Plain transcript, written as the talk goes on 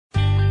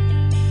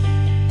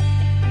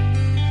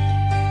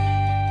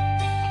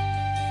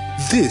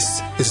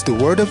This is the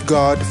Word of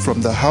God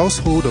from the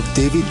Household of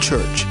David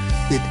Church.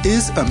 It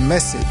is a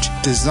message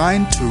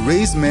designed to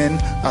raise men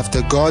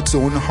after God's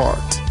own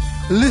heart.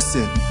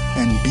 Listen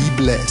and be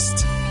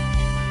blessed.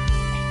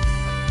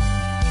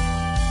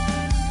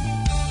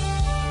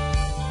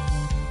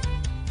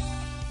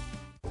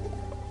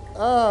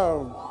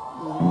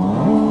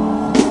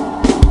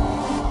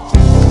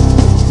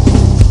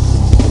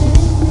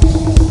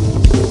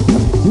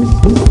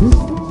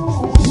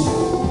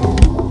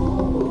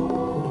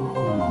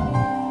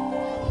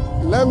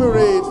 Let me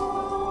read.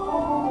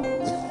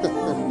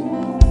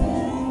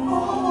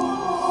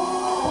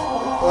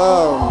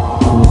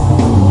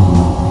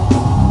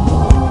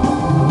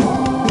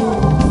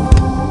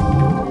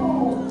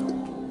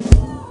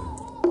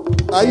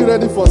 Are you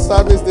ready for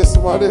service this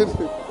morning?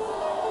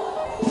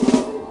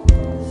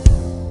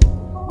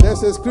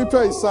 There's a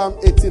scripture in Psalm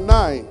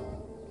 89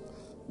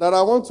 that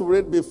I want to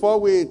read before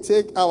we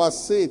take our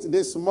seat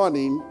this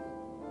morning.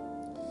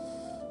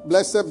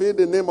 Blessed be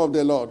the name of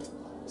the Lord.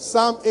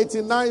 Psalm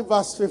 89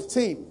 verse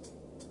 15.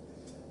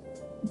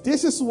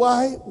 This is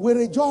why we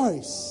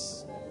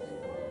rejoice.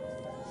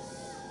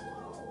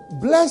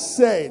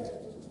 Blessed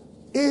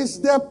is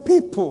the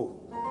people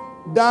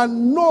that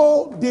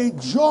know the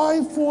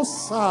joyful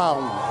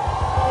sound.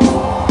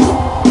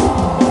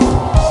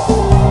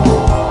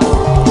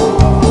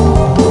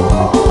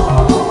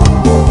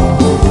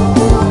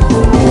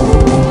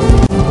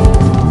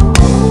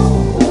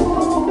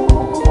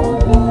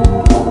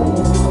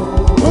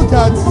 Look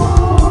at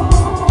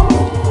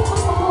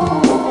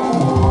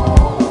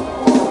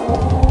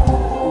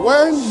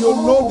when you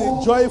know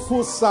the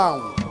joyful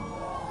sound.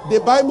 The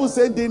Bible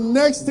said the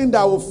next thing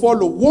that will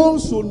follow,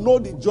 once you know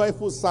the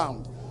joyful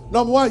sound,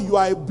 number one, you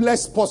are a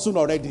blessed person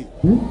already.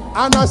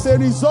 And as a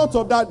result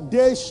of that,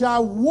 they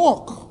shall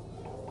walk,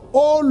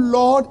 O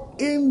Lord,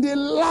 in the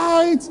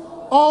light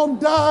of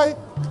thy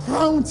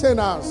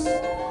countenance.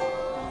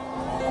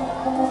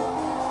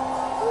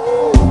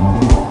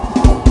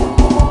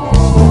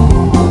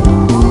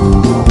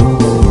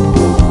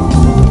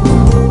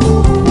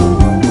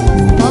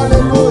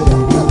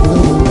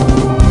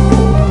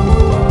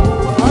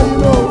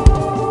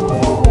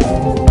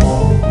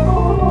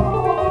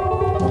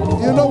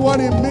 What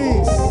it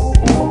means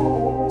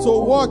to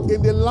walk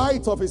in the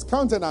light of his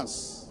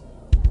countenance.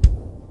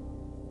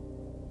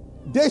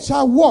 They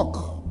shall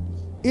walk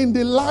in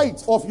the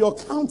light of your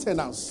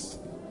countenance.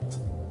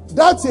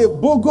 That's a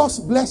bogus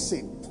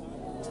blessing.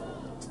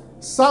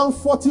 Psalm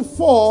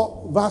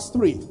 44 verse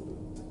 3.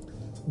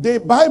 The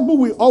Bible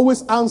will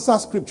always answer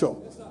scripture.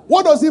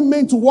 What does it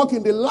mean to walk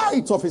in the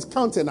light of his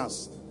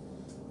countenance?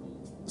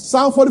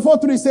 Psalm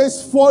 44:3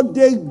 says, for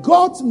they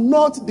got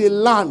not the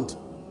land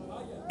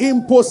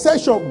in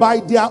possession by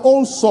their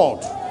own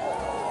sword.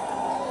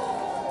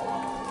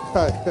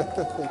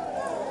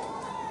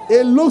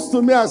 It looks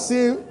to me as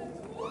if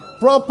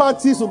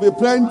properties will be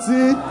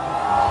plenty.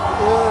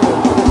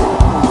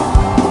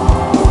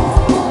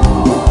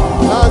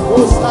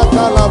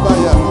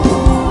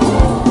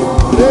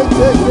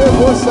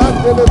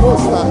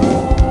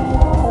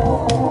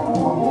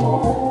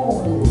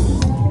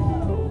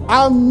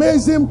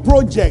 Amazing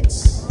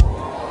projects.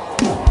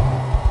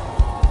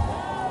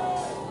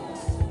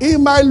 It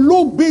might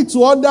look big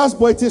to others,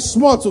 but it is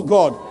small to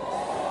God.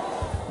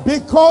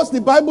 Because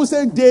the Bible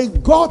says they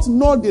got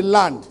not the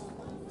land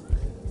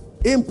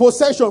in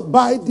possession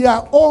by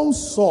their own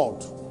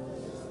sword.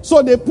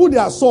 So they put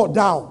their sword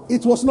down.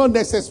 It was not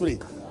necessary.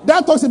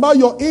 That talks about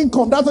your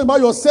income. That talks about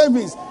your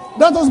savings.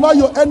 That talks about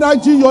your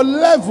energy, your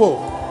level.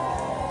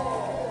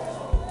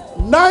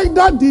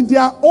 Neither did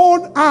their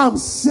own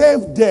arms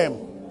save them.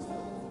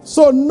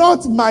 So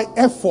not my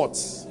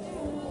efforts.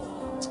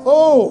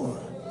 Oh,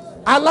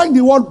 I like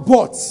the word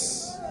but.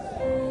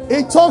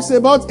 It talks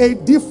about a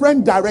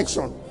different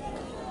direction,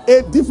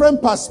 a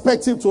different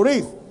perspective to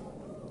read.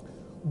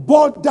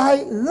 But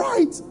thy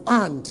right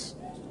hand.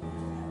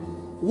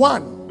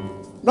 One.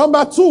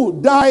 Number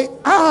two, thy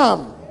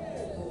arm.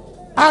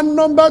 And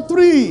number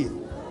three,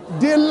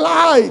 the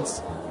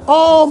light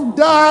of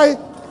thy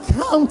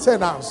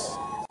countenance.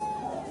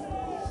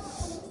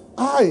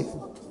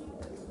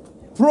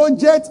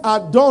 Projects are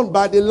done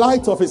by the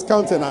light of his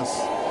countenance.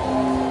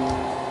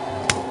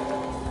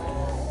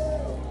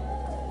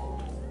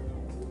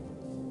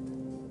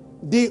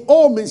 The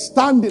home is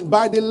standing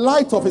by the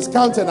light of his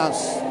countenance.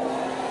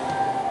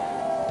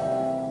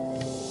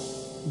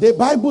 The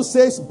Bible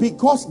says,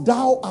 because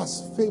thou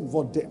hast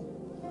favored them.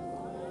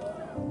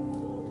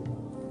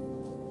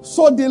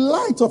 So the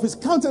light of his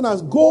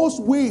countenance goes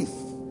with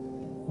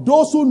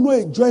those who know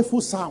a joyful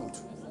sound.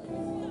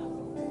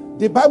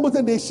 The Bible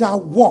says they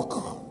shall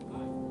walk.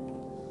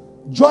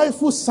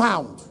 Joyful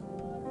sound.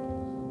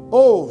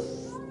 Oh.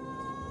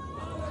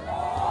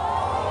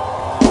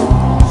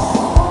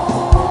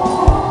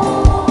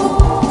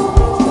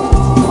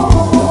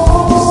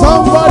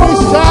 Somebody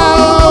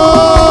shout.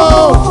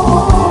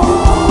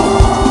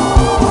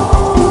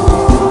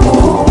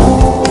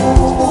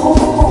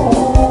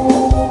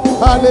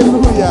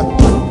 Hallelujah.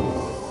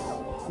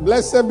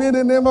 Blessed be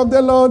the name of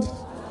the Lord.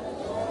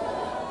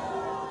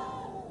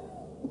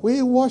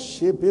 We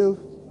worship you.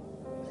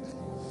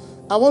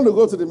 I want to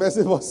go to the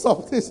message, but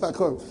some things are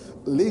called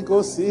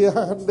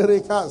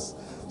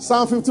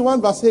Psalm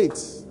 51 verse 8.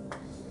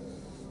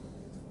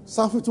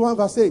 Psalm 51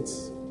 verse 8.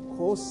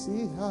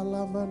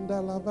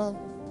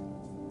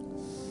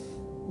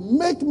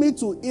 Make me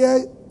to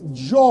hear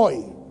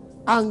joy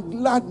and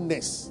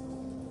gladness,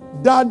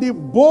 that the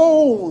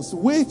bones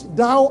which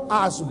thou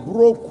hast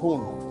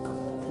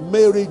broken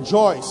may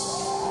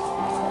rejoice.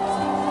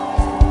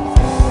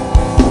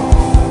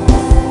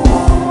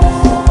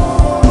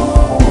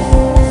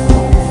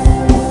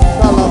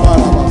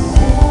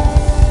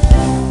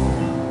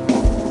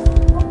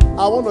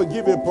 I want to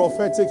give a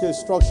prophetic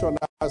instruction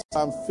as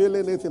I'm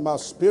feeling it in my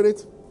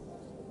spirit.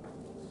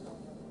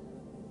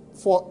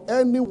 For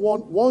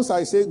anyone, once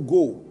I say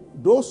go,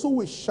 those who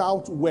will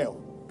shout well,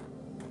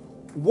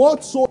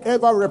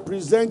 whatsoever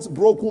represents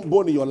broken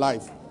bone in your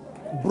life,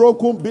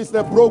 broken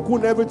business,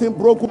 broken everything,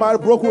 broken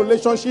marriage, broken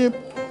relationship,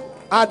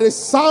 at the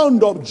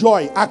sound of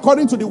joy,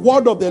 according to the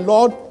word of the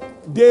Lord,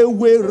 they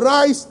will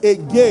rise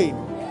again.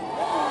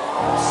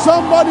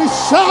 Somebody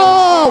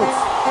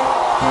shout!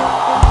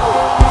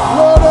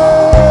 Glory!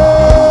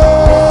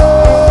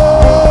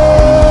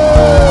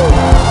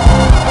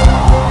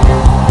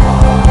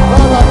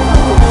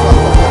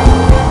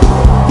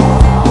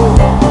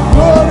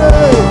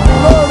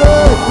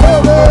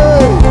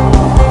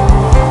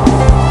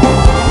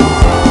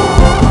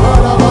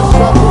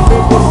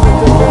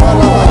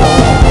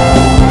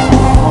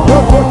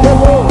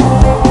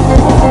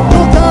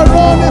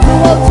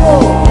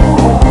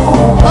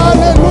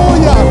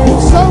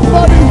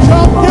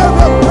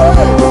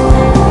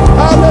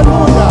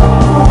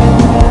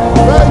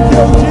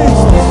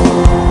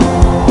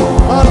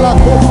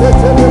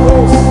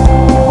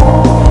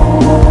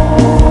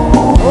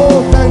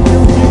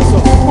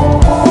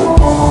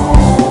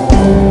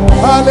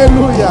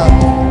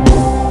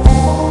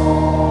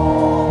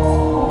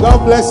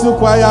 God bless you,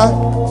 choir.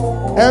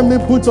 Help me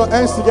put your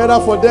hands together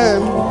for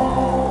them.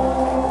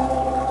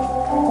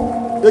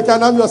 You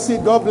can have your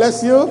seat. God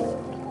bless you.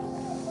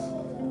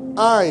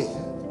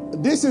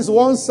 This is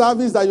one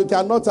service that you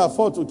cannot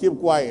afford to keep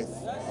quiet.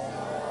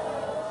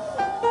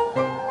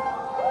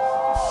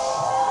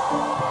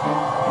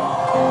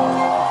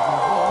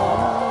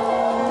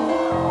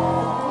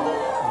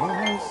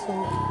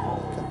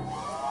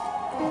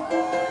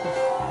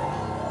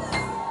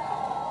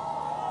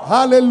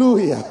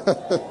 Hallelujah.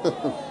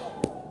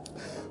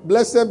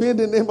 Blessed be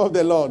the name of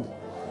the Lord.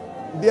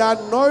 The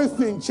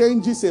anointing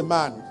changes a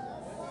man.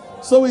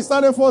 So we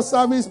started first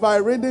service by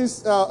reading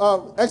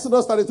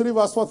Exodus 33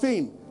 verse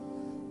 14,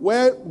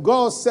 where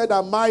God said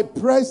that my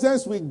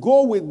presence will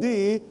go with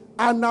thee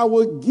and I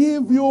will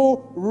give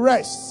you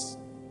rest.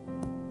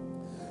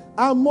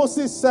 And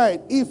Moses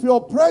said, if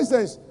your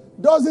presence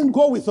doesn't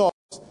go with us,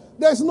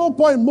 there's no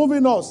point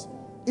moving us.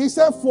 He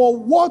said, for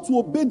what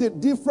will be the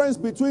difference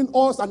between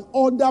us and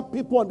other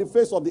people on the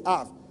face of the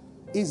earth?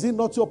 Is it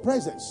not your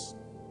presence?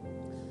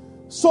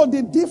 So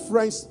the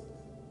difference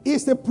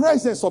is the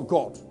presence of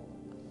God.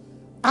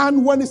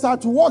 And when it's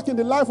at work in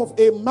the life of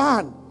a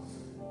man,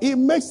 it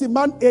makes the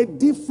man a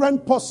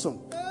different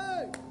person.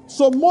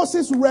 So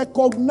Moses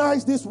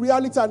recognized this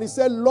reality and he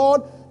said,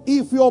 Lord,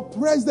 if your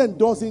presence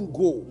doesn't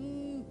go.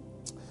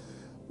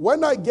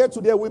 When I get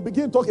to there, we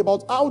begin to talk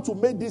about how to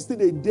make this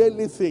thing a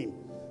daily thing.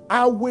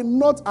 I will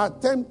not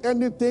attempt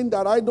anything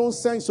that I don't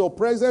sense your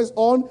presence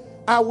on.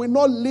 I will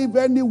not live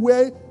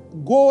anywhere,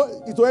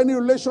 go into any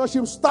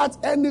relationship, start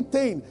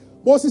anything.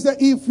 Moses said,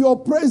 if your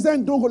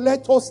presence don't go,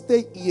 let us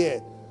stay here.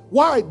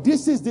 Why?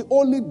 This is the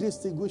only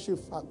distinguishing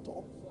factor.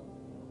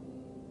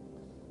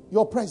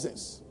 Your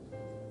presence.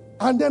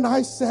 And then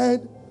I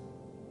said,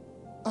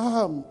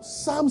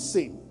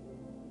 Samson.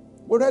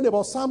 We read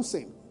about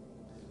Samson.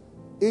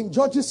 In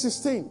Judges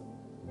 16,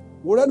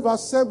 we read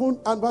verse 7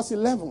 and verse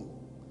 11.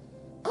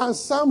 And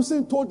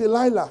Samson told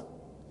Delilah,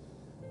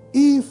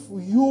 if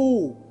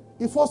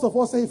first of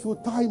all said, if you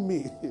tie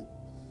me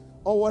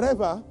or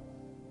whatever,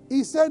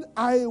 he said,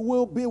 I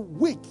will be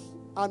weak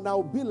and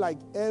I'll be like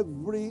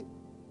every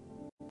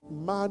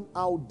man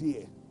out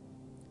there.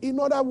 In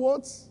other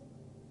words,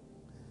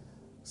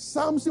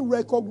 Samson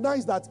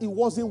recognized that he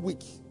wasn't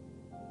weak.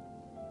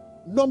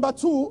 Number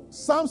two,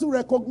 Samson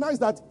recognized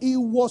that he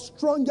was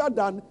stronger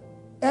than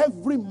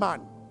every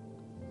man.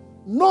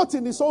 Not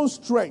in his own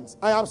strength.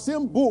 I have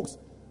seen books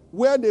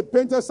where they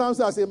painted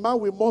Samson as a man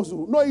with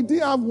muscle. No, he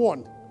didn't have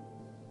one.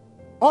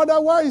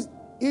 Otherwise,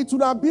 it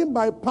would have been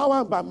by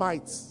power and by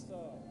might.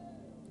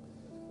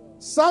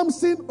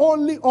 Samson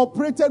only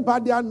operated by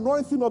the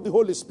anointing of the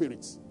Holy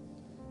Spirit.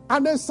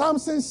 And then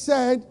Samson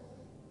said,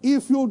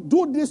 if you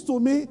do this to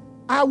me,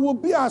 I will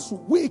be as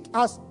weak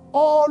as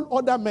all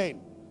other men.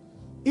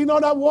 In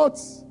other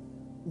words,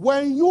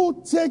 when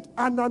you take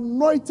an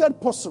anointed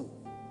person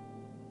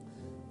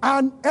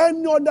and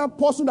any other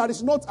person that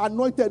is not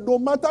anointed, no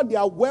matter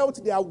their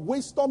wealth, their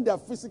wisdom, their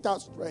physical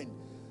strength,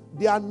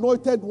 the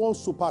anointed one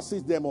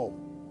supersedes them all.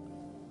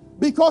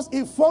 Because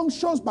it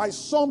functions by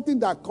something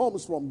that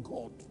comes from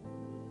God.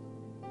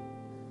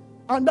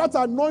 And that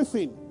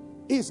anointing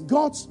is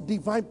God's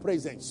divine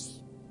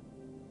presence.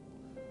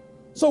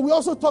 So we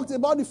also talked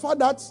about the fact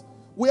that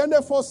we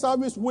ended first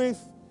service with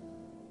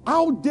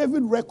how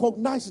David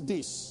recognized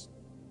this.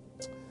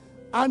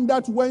 And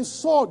that when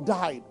Saul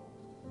died,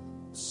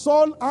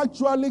 Saul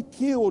actually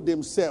killed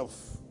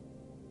himself.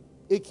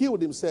 He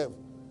killed himself.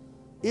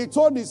 He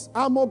told his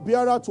armor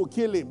bearer to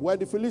kill him when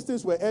the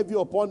Philistines were heavy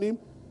upon him.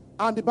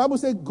 And the Bible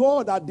said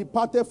God had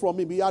departed from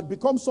him. He had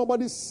become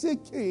somebody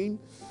seeking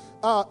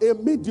a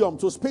medium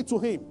to speak to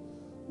him.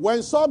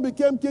 When Saul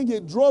became king, he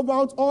drove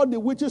out all the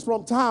witches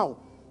from town.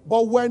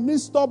 But when he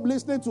stopped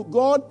listening to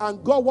God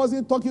and God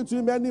wasn't talking to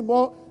him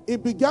anymore, he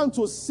began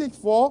to seek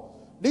for.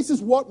 This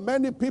is what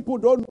many people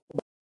don't know. By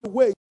the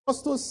way, he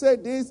also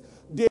said this,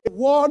 the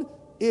word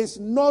is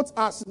not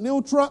as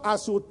neutral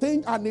as you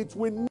think, and it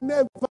will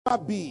never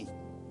be.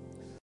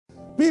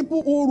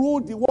 People who rule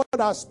the world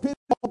are speaking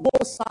on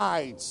both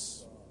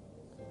sides.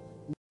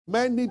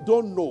 Many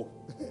don't know.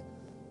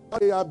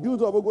 They are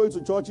built up going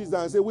to churches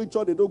and say, which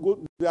church they don't go,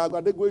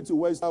 are they going to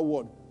Western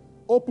world?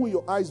 Open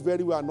your eyes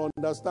very well and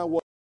understand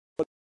what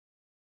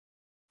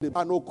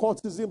and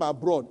occultism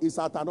abroad is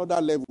at another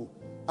level.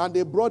 And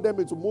they brought them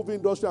into movie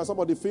industry and some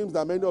of the films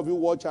that many of you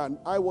watch, and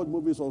I watch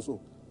movies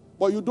also.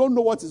 But you don't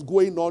know what is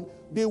going on.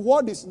 The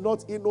world is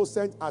not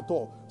innocent at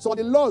all. So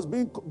the laws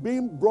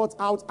being brought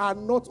out are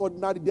not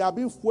ordinary. They are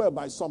being fueled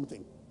by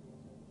something.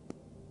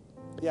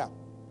 Yeah.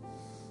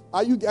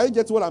 Are you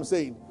getting what I'm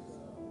saying?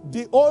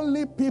 The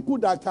only people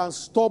that can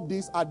stop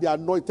this are the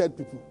anointed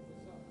people.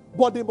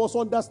 But they must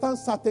understand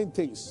certain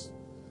things.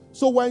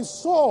 So when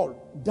Saul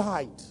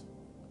died,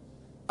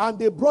 and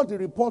they brought the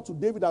report to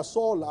David that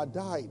Saul had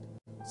died,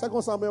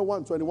 2 Samuel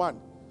 1:21,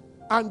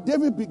 and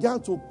David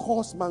began to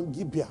curse Mount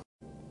Gibeah.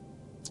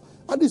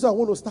 And this is where I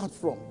want to start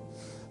from.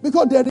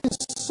 Because there is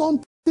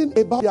something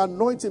about the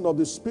anointing of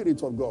the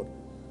Spirit of God.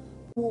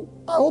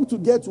 I hope to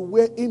get to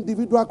where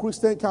individual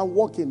Christians can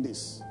walk in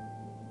this.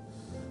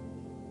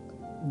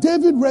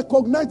 David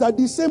recognized that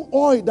the same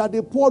oil that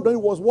they poured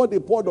on was what they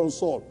poured on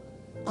Saul.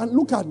 And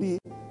look at the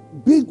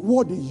big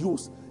word he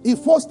used. He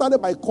first started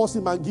by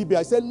cursing Mount Gibeah.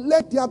 He said,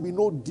 let there be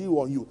no dew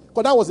on you.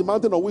 Because that was the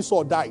mountain on which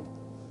Saul died.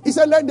 He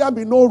said, let there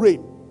be no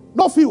rain,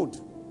 no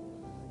field.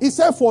 He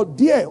said, for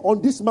there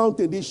on this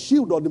mountain, the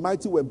shield of the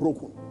mighty were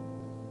broken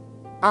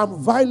and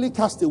vilely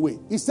cast away.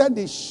 He said,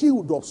 the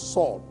shield of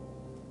Saul.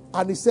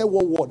 And he said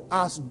one word,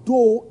 as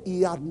though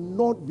he had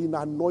not been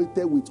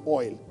anointed with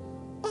oil.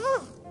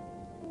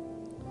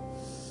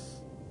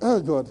 Oh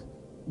God.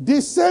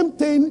 The same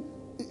thing,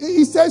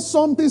 he said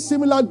something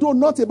similar, though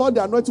not about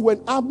the anointing,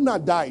 when Abner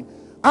died.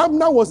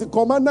 Abner was the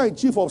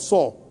commander-in-chief of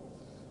Saul.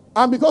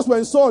 And because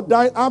when Saul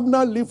died,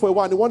 Abner lived for a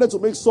while. He wanted to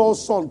make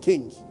Saul's son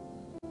king.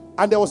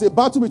 And there was a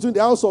battle between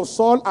the house of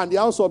Saul and the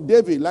house of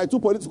David, like two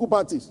political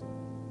parties.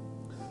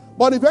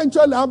 But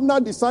eventually, Abner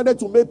decided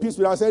to make peace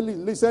with us and said,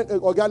 listen,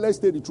 okay, let's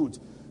say the truth.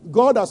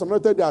 God has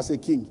anointed you as a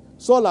king.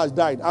 Saul has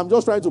died. I'm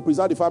just trying to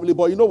preserve the family.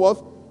 But you know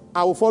what?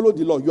 I will follow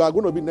the law. You are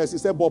going to be next. He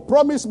said, but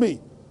promise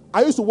me.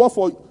 I used to work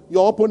for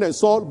your opponent,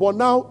 Saul, but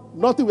now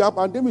nothing will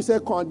happen. And David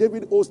said, come. And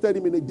David hosted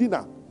him in a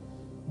dinner.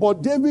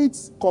 But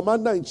David's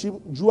commander-in-chief,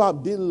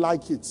 Joab, didn't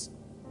like it.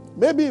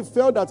 Maybe he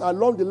felt that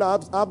along the line,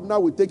 Abner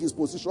would take his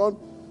position.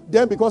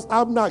 Then because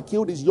Abner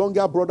killed his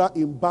younger brother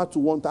in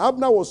battle one time.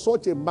 Abner was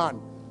such a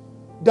man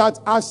that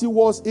as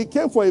he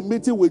came for a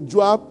meeting with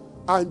Joab,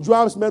 and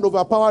Joab's men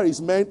overpowered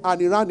his men,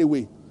 and he ran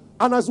away.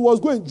 And as he was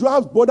going,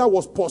 Joab's brother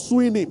was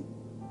pursuing him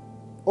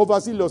over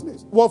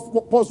seriousness.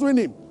 Was pursuing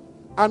him.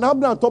 And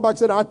Abner turned back and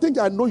said, I think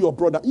I know your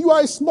brother. You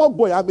are a small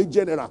boy, I'm a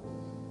general.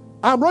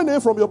 I'm running away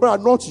from your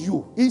brother, not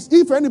you.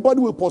 If anybody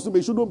will pursue me,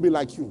 it shouldn't be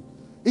like you.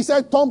 He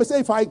said, Tom, he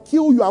said, if I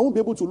kill you, I won't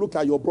be able to look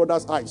at your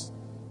brother's eyes.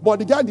 But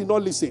the guy did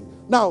not listen.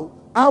 Now,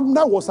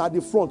 Abner was at the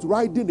front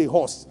riding a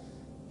horse.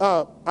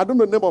 I don't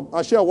know the name of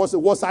Asher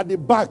was at the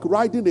back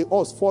riding a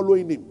horse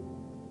following him.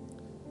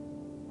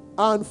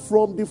 And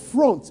from the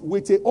front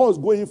with a horse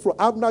going in front,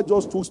 Abner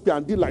just took spear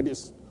and did like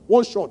this.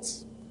 One shot.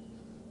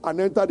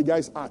 And entered the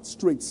guy's heart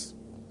straight.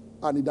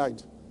 And he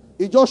died.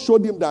 He just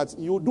showed him that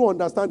you don't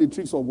understand the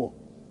tricks of war.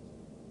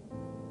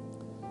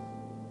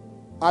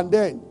 And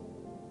then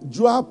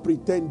Joab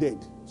pretended.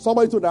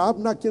 Somebody told that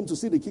Abner came to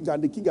see the king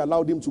and the king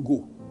allowed him to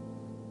go.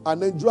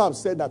 And then Joab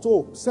said that,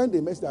 send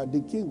a message that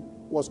the king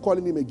was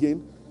calling him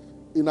again.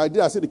 In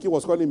idea, I said the king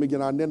was calling him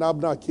again. And then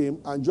Abner came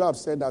and Joab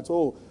said that,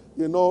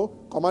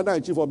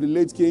 commander-in-chief of the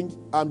late king,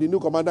 I'm the new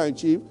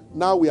commander-in-chief.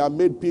 Now we have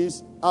made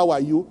peace. How are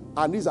you?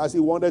 And this as he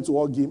wanted to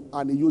hug him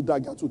and he used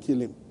dagger to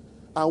kill him.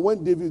 And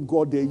when David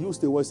got there, he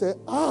used the word,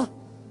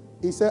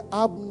 he said,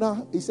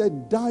 Abner, he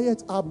said,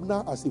 diet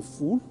Abner as a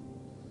fool.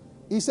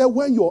 He said,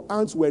 when your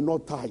hands were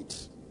not tied.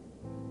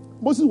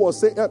 David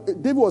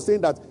was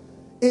saying that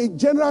a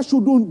general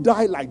shouldn't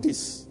die like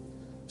this.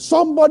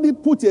 Somebody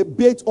put a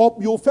bait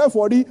up, you fell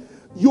for it,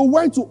 you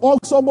went to hug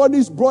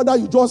somebody's brother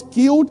you just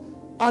killed,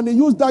 and he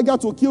used dagger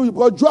to kill you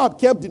because Joab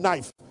kept the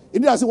knife. He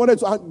did as he wanted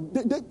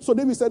to. So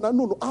David said,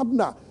 no,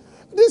 Abner,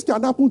 this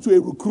can happen to a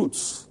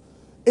recruit.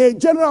 A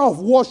general of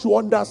war should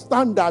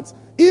understand that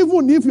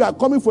even if you are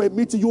coming for a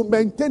meeting, you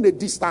maintain a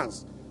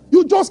distance. You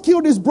You just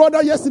killed his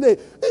brother yesterday.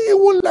 He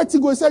won't let you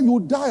go. He said, you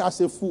die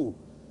as a fool.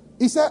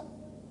 He said,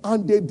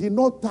 and they did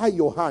not tie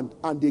your hand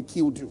and they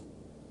killed you.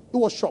 He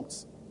was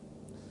shocked.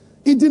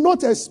 He did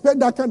not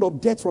expect that kind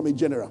of death from a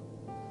general.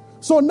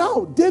 So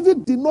now,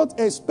 David did not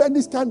expect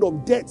this kind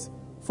of death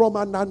from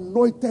an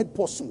anointed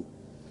person.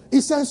 He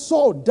said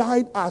Saul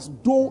died as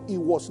though he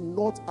was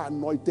not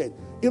anointed.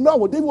 In other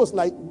words, David was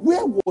like,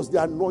 where was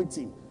the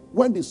anointing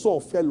when the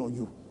sword fell on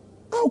you?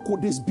 How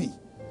could this be?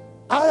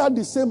 I had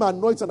the same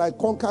anointing and I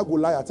conquered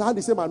Goliath. I had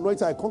the same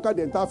anointing, I conquered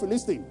the entire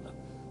Philistine.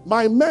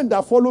 My men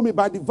that follow me,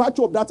 by the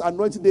virtue of that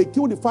anointing, they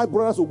killed the 5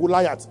 brothers of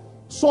Goliath.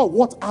 So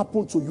what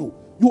happened to you?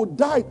 You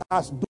died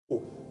as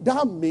though.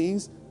 That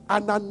means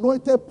an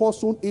anointed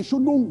person, it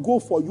shouldn't go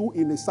for you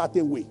in a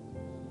certain way.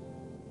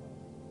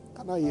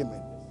 Can I hear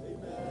amen?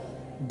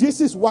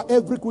 This is what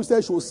every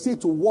Christian should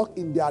seek to walk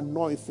in the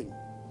anointing.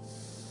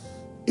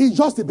 It's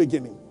just the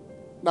beginning.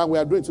 Now we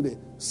are doing today.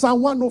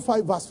 Psalm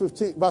 105 verse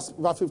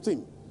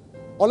 15.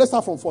 Or let's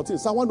start from 14.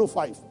 Psalm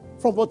 105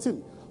 from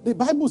 14. The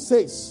Bible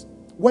says,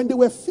 when they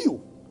were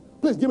few,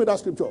 please give me that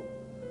scripture.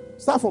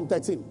 Start from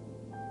 13.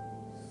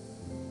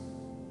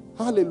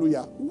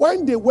 Hallelujah.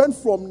 When they went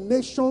from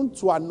nation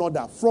to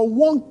another, from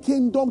one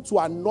kingdom to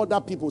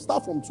another people,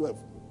 start from 12.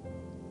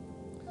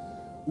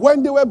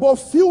 When they were but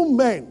few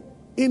men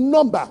in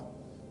number,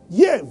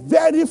 yea,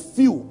 very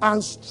few,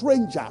 and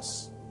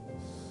strangers.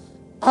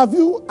 Have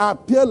you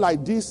appeared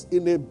like this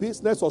in a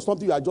business or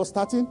something you are just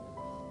starting?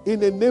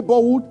 In a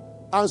neighborhood,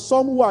 and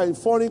some who are in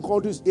foreign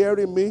countries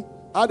hearing me?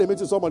 I had a meeting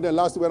with some of them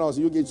last week when I was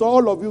in UK. So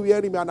all of you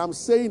hearing me, and I'm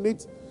saying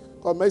it,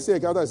 because Mercy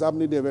Encounter is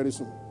happening there very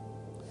soon.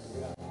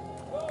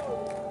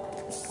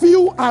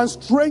 Few and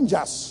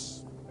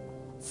strangers.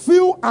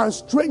 Few and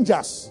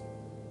strangers.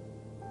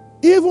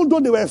 Even though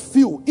they were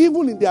few,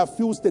 even in their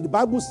few state, the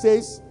Bible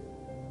says,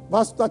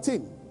 verse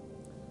 13,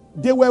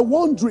 they were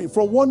wandering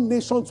from one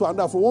nation to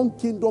another, from one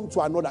kingdom to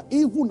another.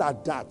 Even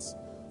at that,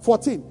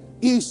 14,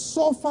 he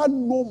suffered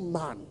no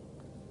man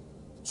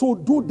to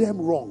do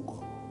them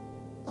wrong.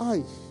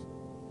 Aye.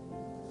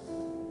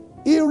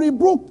 He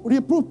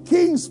rebuked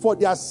kings for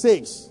their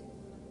sakes,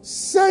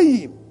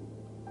 saying,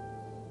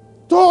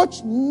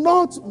 touch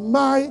not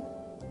my...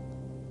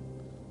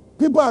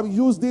 People have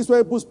used this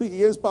when people speak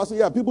against pastors.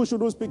 Yeah, people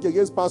shouldn't speak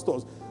against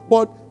pastors.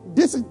 But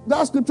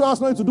that scripture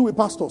has nothing to do with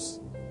pastors.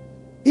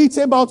 It's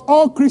about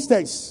all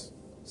Christians.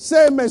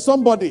 Say amen,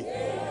 somebody.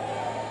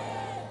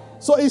 Yeah.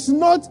 So it's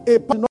not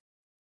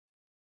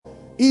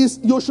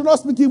you should not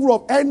speak evil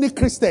of any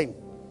Christian,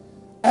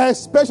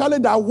 especially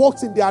that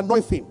walks in the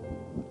anointing.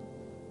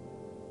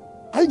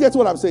 Are you getting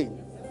what I'm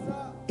saying?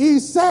 He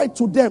said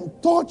to them,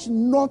 touch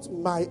not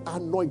my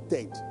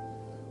anointed.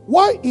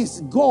 Why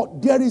is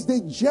God? There is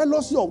the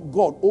jealousy of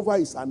God over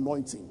his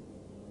anointing.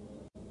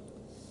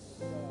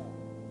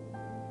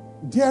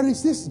 There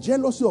is this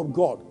jealousy of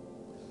God.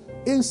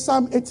 In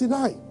Psalm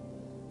 89,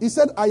 he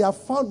said, I have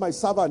found my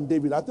servant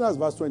David. I think that's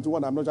verse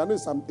 21. I'm not sure. I know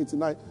it's Psalm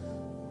 89.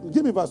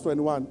 Give me verse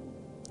 21.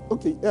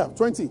 Okay, yeah,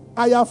 20.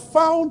 I have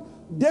found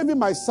David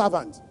my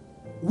servant.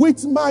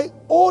 With my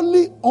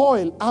holy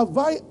oil have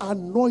I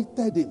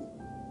anointed him.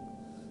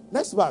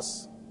 Next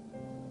verse.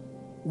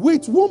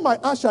 With whom my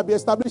hand shall be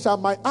established,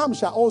 and my arm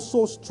shall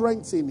also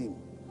strengthen him.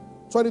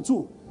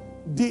 22.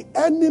 The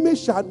enemy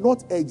shall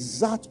not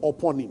exert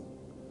upon him,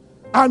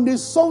 and the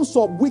sons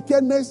of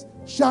wickedness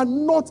shall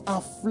not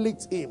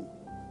afflict him.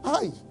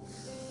 Aye.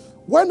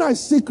 When I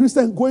see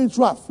Christians going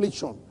through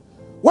affliction,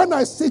 when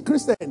I see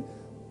Christians,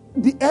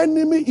 the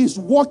enemy is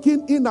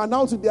walking in and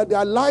out in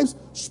their lives,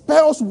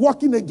 spells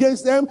working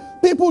against them,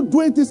 people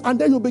doing this, and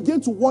then you begin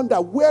to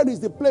wonder, where is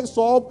the place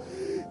of...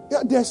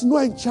 There's no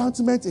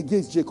enchantment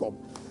against Jacob.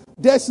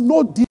 There's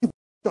no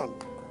division.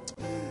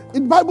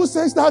 The Bible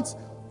says that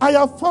I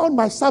have found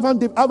my servant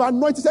David. I have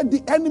anointed, said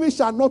the enemy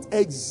shall not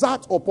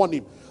exert upon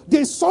him.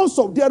 There are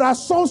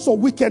sons of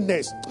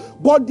wickedness,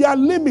 but their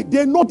limit,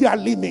 they know their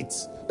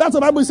limits. That's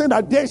the Bible saying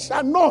that they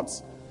shall not.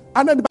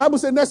 And then the Bible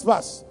says, next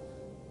verse,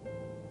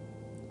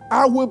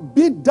 I will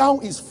beat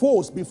down his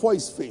foes before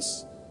his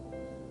face.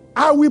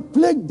 I will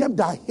plague them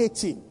that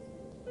hate him.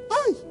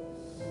 Aye.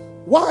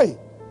 Why?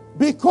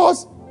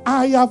 Because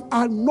I have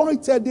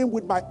anointed him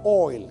with my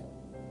oil.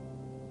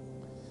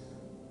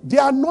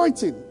 The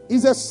anointing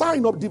is a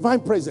sign of divine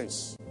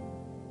presence.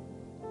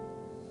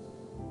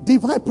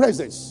 Divine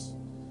presence.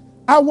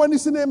 And when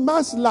it's in a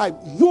man's life,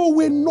 you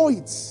will know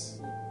it.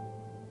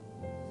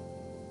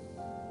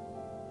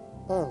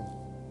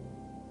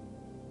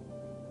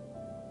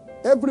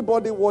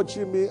 Everybody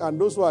watching me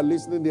and those who are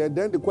listening there,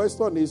 then the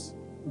question is,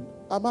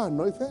 am I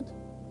anointed?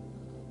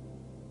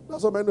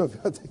 That's what many of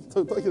you are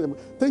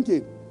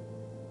thinking.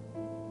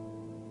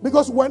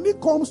 Because when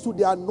it comes to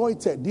the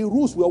anointed, the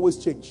rules will always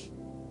change.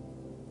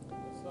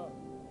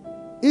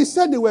 He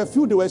said they were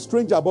few, they were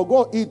strangers, but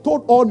God, he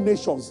told all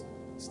nations,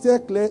 stay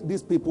clear,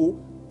 these people,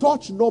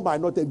 touch no my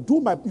anointed,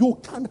 you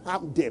can't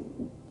harm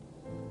them.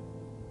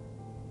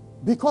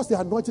 Because the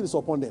anointing is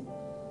upon them.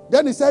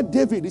 Then he said,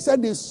 David, he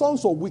said, the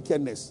sons of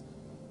wickedness.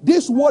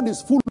 This world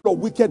is full of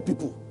wicked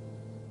people.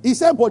 He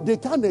said, but they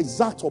can't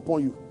exert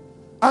upon you.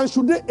 And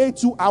should they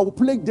hate you, I will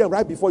plague them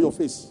right before your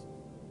face.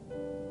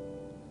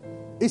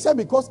 He said,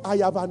 because I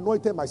have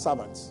anointed my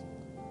servants.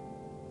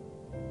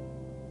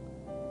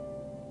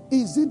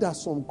 Is it that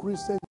some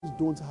Christians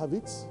don't have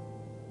it?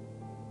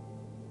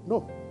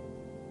 No.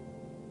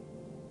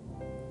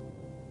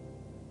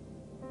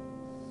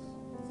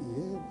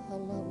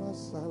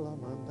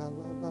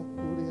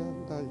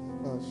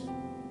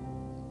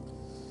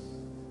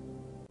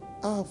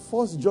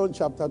 First John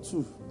chapter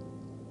 2.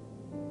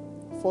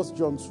 1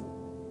 John 2.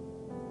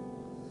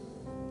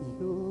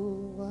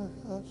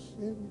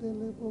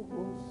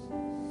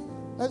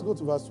 Let's go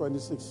to verse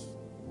 26.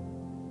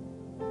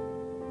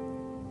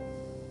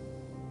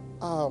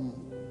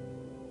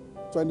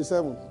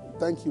 27.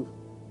 Thank you.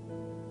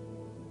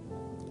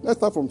 Let's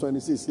start from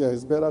 26. Yeah,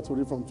 it's better to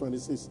read from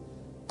 26.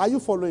 Are you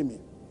following me?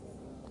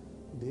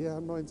 The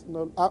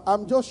anointing.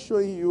 I'm just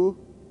showing you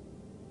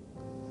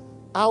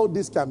how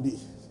this can be.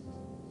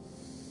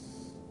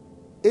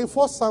 In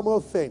 1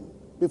 Samuel 10,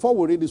 before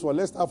we read this one,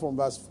 let's start from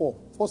verse 4.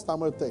 1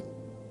 Samuel 10.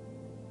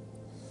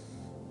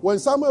 When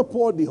Samuel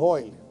poured the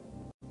oil,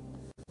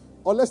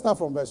 or let's start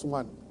from verse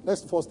 1.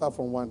 Let's first start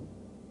from 1.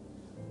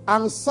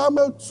 And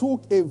Samuel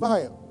took a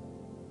vial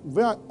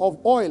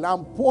of oil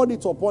and poured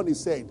it upon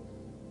his head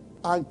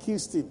and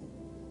kissed him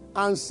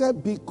and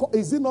said,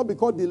 is it not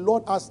because the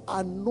Lord has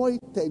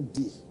anointed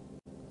thee?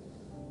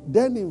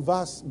 Then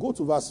go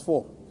to verse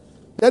 4.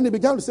 Then he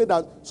began to say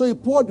that, so he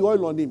poured the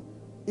oil on him.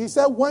 He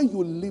said, when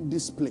you leave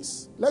this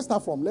place, let's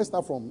start from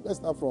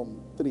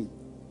 3.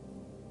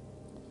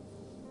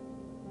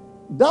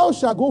 Thou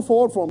shalt go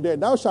forward from there.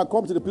 Thou shalt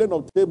come to the plain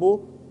of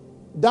table.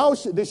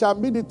 They shall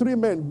meet the 3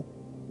 men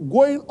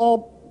going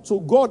up to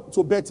God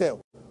to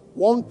Bethel.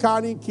 One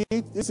carrying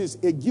kit. This is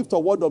a gift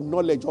of word of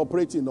knowledge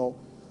operating or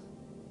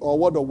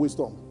word of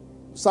wisdom.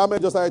 Samuel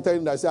just started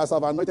telling that, as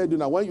I've anointed you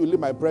now, when you leave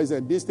my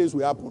presence, these things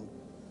will happen.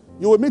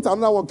 You will meet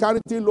another one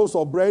carrying 3 loaves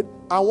of bread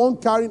and one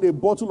carrying a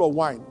bottle of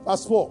wine.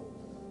 Verse 4.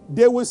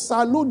 They will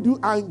salute you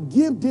and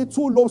give thee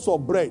 2 loaves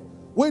of bread,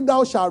 which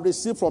thou shalt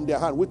receive from their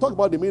hand. We'll talk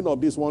about the meaning of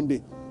this one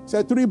day.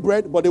 Said 3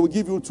 bread, but they will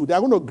give you 2. They are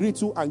going to greet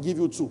you and give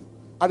you 2.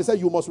 And they said,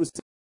 you must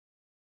receive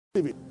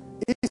it.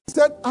 He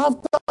said,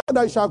 after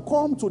that shall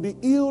come to the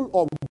hill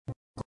of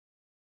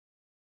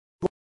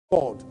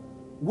God,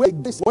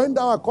 when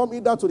thou art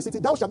coming down to the city,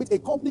 thou shalt meet a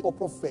company of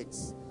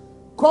prophets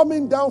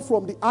coming down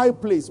from the high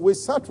place with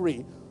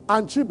citri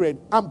and tribred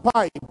and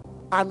pipe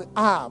and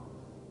harp.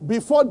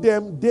 Before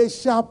them they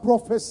shall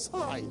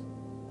prophesy.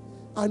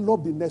 I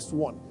love the next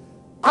one.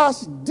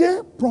 As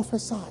they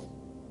prophesy.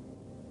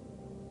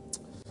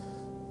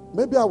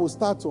 Maybe I will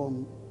start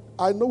on,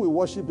 I know we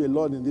worship a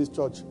lot in this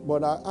church,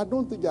 but I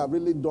don't think I've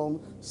really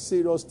done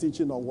serious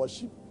teaching on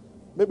worship.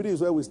 Maybe this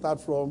is where we start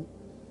from.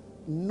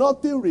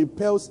 Nothing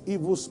repels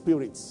evil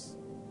spirits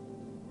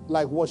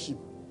like worship.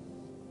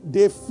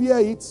 They fear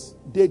it,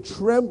 they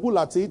tremble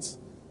at it,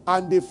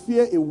 and they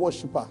fear a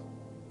worshiper.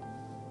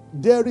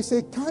 There is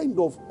a kind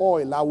of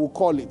oil, I will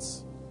call it,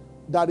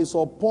 that is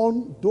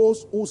upon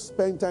those who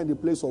spend time in the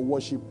place of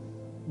worship.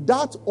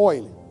 That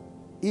oil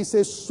is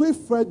a sweet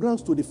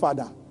fragrance to the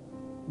Father,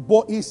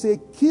 but it's a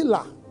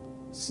killer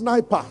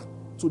sniper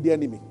to the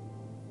enemy.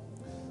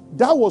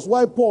 That was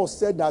why Paul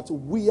said that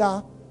we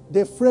are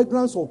the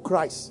fragrance of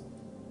Christ.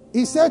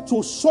 He said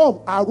to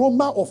some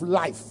aroma of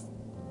life,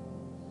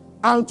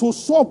 and to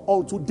some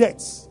unto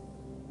death.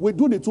 We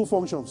do the 2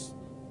 functions.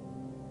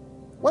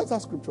 What is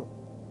that scripture?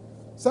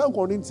 2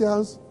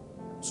 Corinthians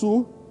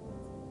 2.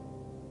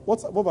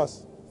 What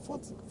verse?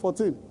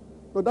 14.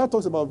 No, that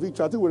talks about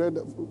victory. I think we read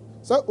that.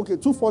 So,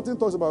 2:14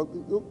 talks about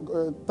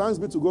thanks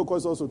be to God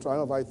cause also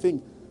triumph, I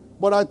think.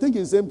 But I think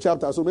in the same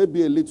chapter, so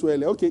maybe a little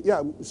early. Okay,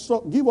 yeah.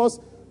 So give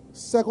us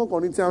 2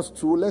 Corinthians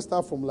 2. Let's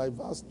start from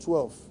verse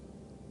 12.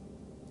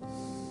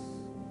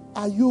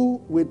 Are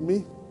you with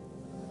me?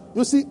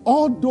 You see,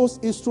 all those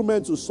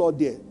instruments you saw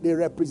there, they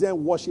represent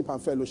worship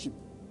and fellowship.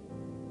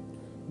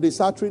 The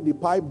citri, the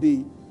pipe,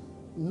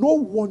 no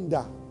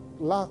wonder.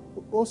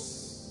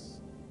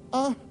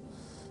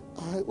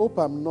 I hope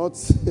I'm not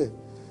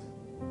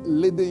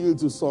leading you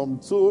to some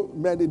too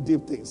many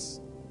deep things.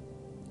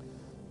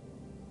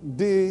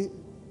 The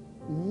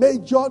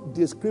major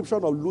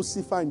description of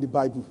Lucifer in the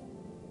Bible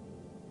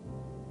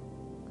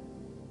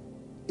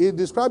is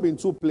described in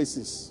 2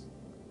 places.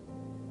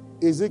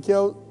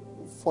 Ezekiel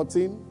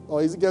 14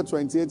 or Ezekiel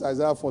 28,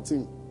 Isaiah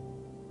 14.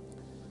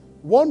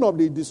 One of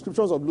the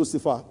descriptions of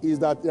Lucifer is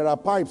that there are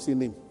pipes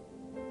in him.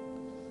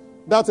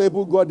 That's how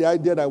people got the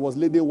idea that I was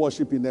leading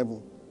worship in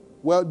heaven.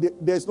 Well,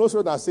 there's no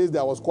scripture that says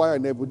there was choir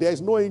in heaven.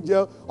 There's no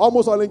angel.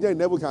 Almost all angels in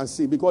heaven can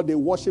see because they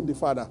worship the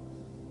Father.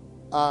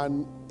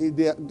 And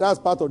that's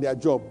part of their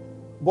job.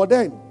 But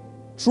then,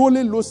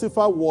 truly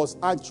Lucifer was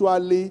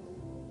actually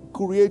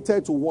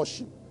created to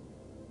worship.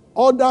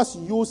 Others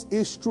use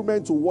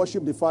instruments to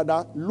worship the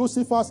Father.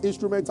 Lucifer's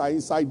instruments are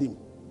inside him.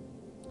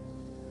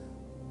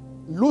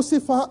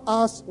 Lucifer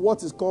has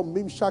what is called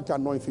Mimshak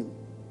anointing.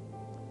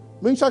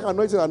 Mimshak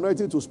anointing is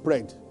anointing to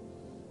spread.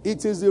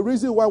 It is the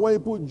reason why when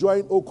people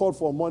join occult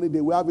for money,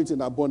 they will have it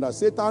in abundance.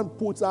 Satan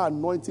puts our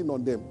anointing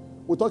on them.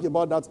 We'll talk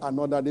about that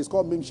another day. It's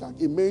called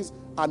Mimshak. It means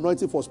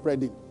anointing for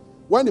spreading.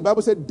 When the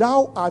Bible said,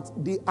 thou art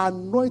the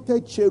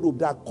anointed cherub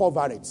that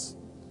covereth.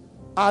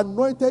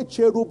 Anointed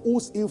cherub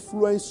whose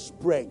influence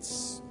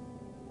spreads.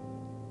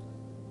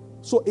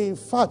 So in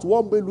fact,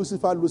 what made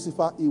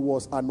Lucifer, he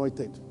was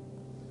anointed.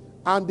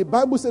 And the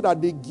Bible said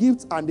that the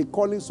gifts and the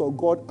callings of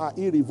God are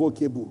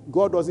irrevocable.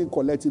 God doesn't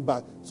collect it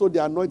back. So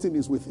the anointing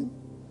is with him.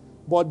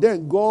 But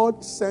then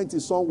God sent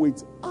his son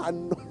with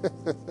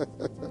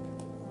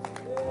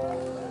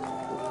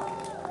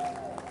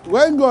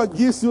when God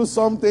gives you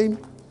something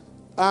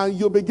and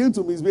you begin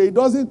to misbehave, he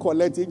doesn't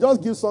collect it. He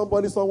just gives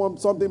someone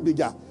something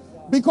bigger.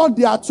 Because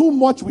they are too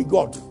much with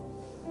God.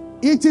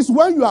 It is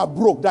when you are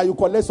broke that you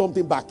collect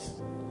something back.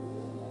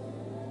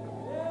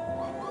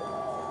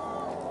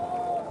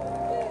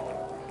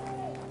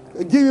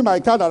 Give me my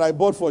car that I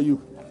bought for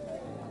you.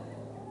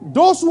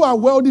 Those who are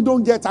wealthy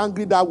don't get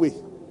angry that way.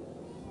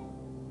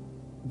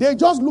 They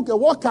just look at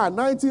what car,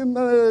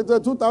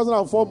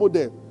 2004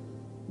 model.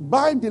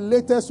 Buy the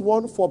latest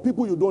one for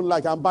people you don't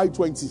like and buy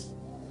 20.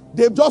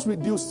 They've just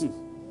reduced it.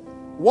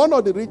 One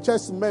of the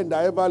richest men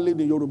that ever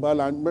lived in Yoruba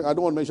land, I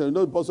don't want to mention, you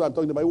know the person I'm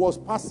talking about, he was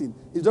passing.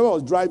 His driver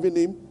was driving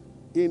him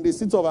in the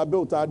city of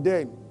Abeokuta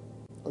then.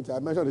 Okay, I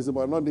mentioned this,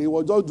 but not he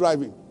was just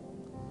driving.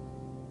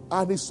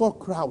 And he saw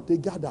crowd, they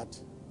gathered.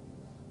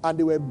 And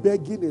they were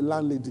begging a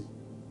landlady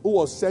who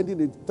was sending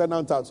the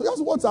tenant out. So that's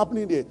what's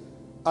happening there.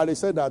 And they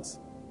said that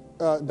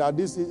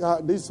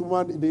this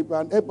woman,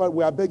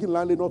 we are begging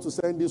landlady not to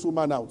send this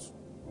woman out.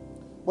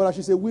 But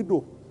she's a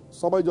widow.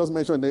 Somebody just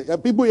mentioned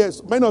it. People here,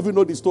 many of you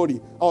know the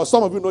story. Or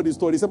some of you know the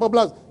story.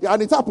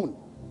 And it happened.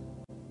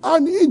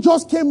 And he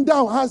just came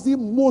down as the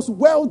most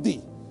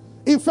wealthy.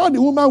 He felt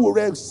the woman would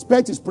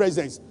respect his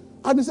presence.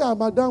 And he said,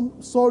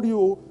 Madam, sorry,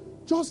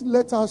 just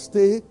let her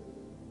stay.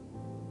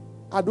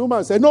 And the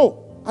woman said,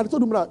 no. And I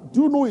told him,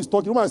 do you know he's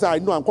talking? The woman said, I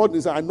know. I'm calling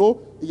this. I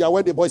know you're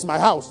where the boy is my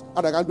house.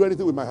 And I can't do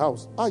anything with my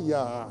house.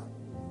 Yeah.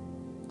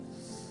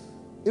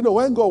 You know,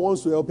 when God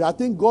wants to help you, I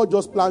think God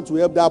just planned to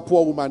help that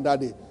poor woman that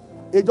day.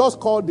 He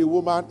just called the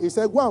woman. He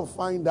said, go and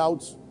find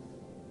out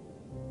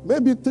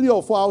maybe 3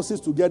 or 4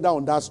 houses together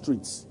on that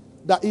street.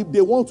 That if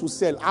they want to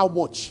sell, how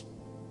much?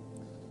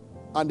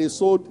 And they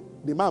sold.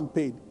 The man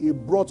paid. He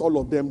brought all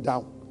of them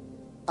down.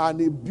 And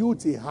he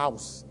built a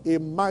house, a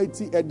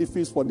mighty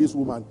edifice for this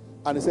woman.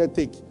 And he said,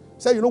 take.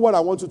 Say, you know what I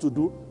want you to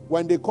do?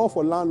 When they call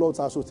for landlords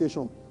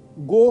association,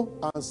 go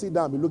and sit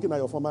down and be looking at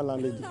your former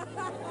landlady.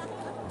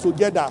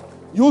 Together.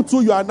 You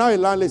two, you are now a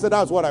landlady. Say,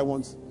 that's what I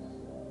want.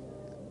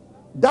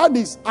 That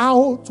is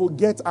how to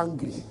get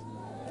angry.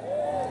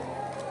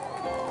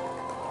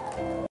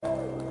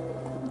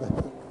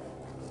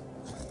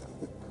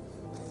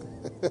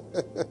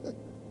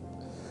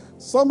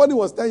 Somebody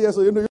was 10 years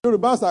old. You know,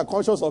 Yorubas are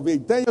conscious of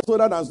age. 10 years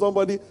older than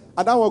somebody,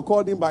 and that one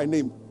called him by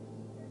name.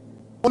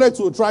 Wanted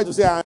to try to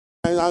say,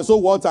 and so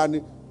what?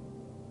 And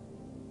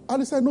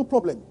he said, no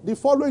problem. The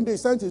following day, he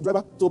sent his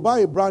driver to buy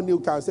a brand new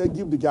car and said,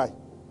 give the guy.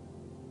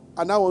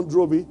 And that one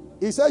drove it.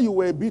 He said, you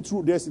were a bit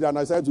rude yesterday, and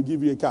I decided to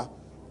give you a car.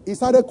 He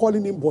started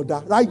calling him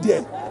Boda right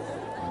there.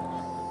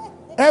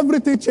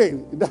 Everything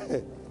changed.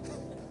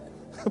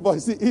 But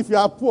see, if you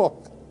are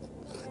poor,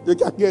 you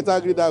can't get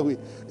angry that way.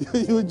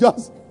 You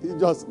just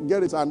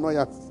get it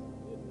annoyance.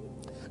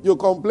 You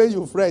complain,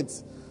 you fret.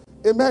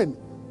 Amen.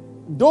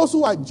 Those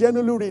who are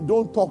genuinely rich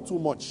don't talk too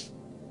much.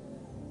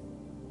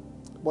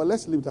 But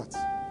let's leave that.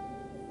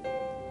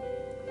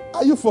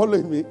 Are you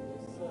following me?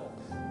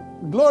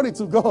 Glory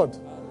to God.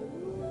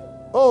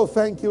 Oh,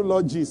 thank you,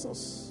 Lord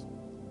Jesus.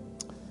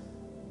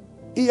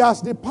 He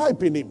has the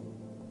pipe in him.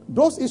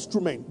 Those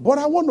instruments. But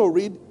I want to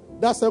read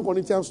that 2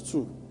 Corinthians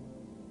 2.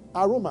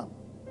 Aroma.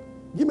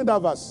 Give me that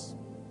verse.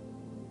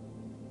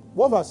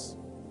 What verse?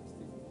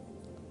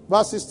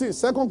 Verse 16.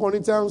 2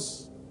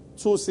 Corinthians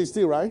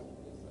 2:16, right?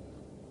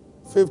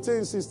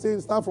 15,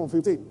 16. Start from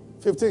 15.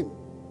 15.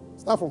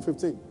 Start from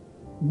 15.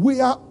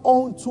 We are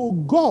unto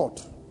God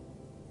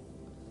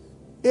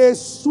a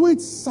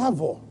sweet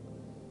savour.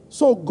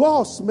 So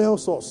God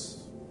smells us.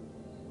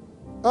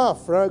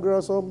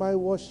 Fragrance of my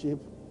worship.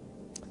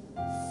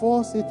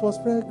 First it was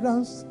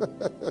fragrance.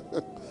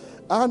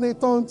 And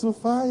it turned to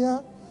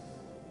fire.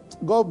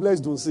 God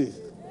bless Dunsi.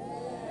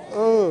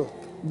 Oh,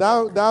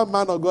 that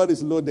man of God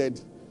is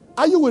loaded.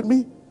 Are you with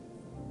me?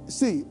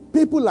 See,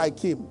 people like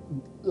him,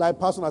 like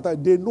Pastor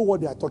Nathan, they know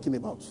what they are talking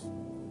about.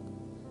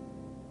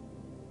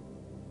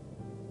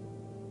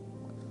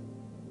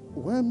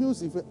 When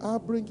music are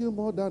bringing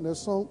more than a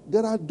song,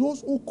 there are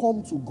those who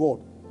come to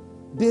God.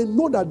 They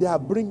know that they are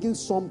bringing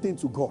something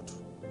to God.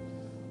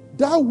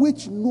 That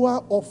which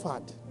Noah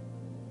offered.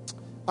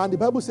 And the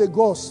Bible says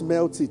God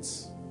smelt it.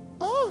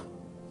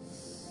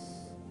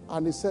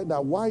 And he said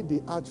that why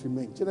the earth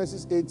remains.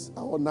 Genesis 8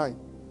 or 9.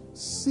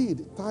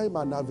 Seed, time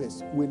and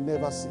harvest will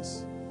never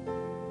cease.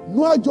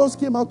 Noah just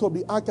came out of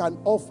the ark and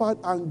offered,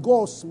 and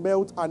God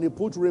smelt and he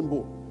put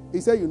rainbow.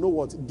 He said, you know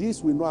what?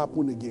 This will not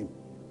happen again.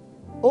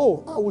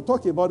 Oh, I will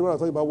talk about it when I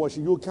talk about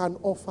worship. You can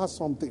offer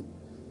something.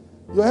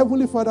 Your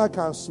Heavenly Father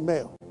can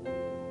smell.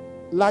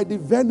 Like the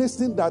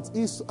venison that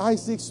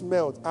Isaac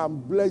smelled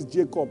and blessed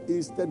Jacob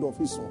instead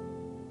of Esau.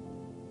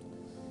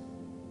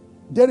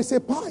 There is a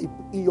pipe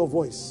in your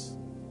voice.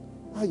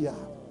 Ah, yeah.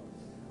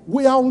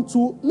 We are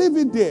unto, leave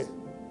it there.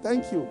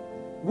 Thank you.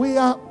 We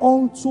are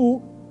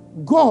unto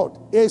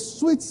God, a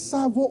sweet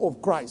savour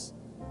of Christ,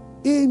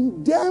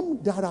 in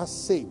them that are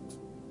saved,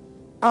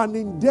 and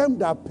in them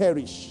that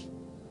perish.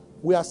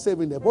 We are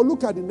saving them. But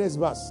look at the next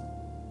verse.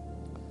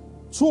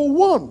 To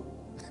one,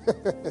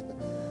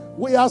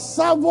 we are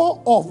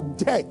savour of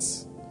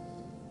death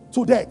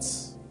to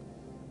death,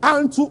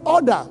 and to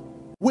other,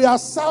 we are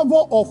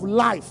savour of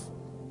life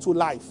to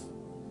life.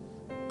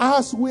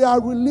 As we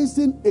are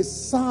releasing a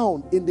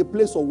sound in the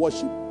place of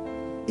worship,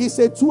 it's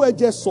a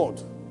two-edged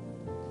sword.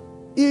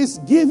 It's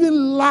giving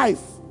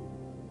life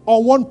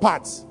on one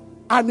part,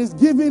 and it's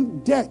giving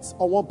death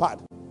on one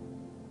part.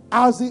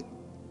 As the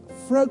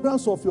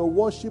fragrance of your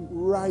worship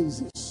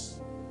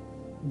rises,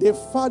 the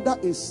Father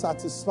is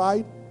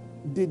satisfied,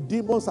 the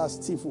demons are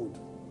stifled.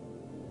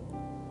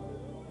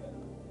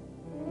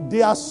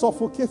 They are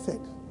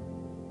suffocated.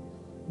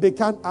 They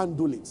can't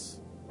handle it.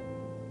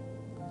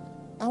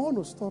 I want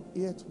to stop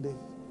here today.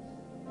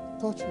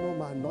 Touch no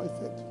man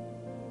anointed.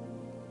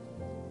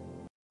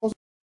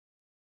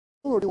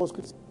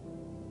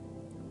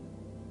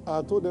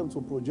 I told them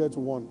to project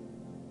one,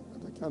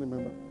 but I can't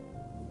remember.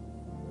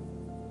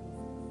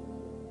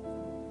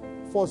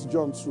 1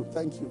 John 2.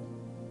 Thank you.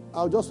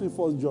 I'll just read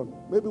 1 John.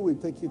 Maybe we'll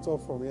take it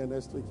off from here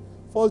next week.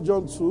 1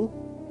 John 2.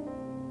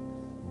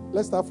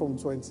 Let's start from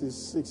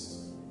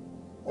 26.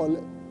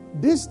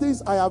 These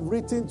things I have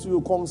written to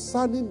you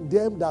concerning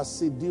them that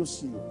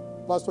seduce you.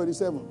 Verse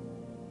 27.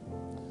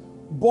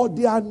 But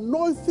the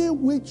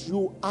anointing which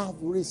you have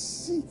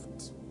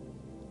received.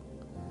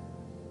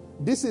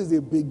 This is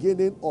the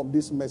beginning of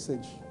this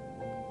message.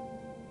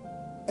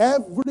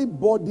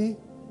 Everybody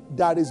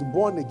that is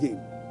born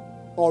again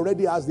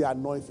already has the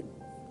anointing.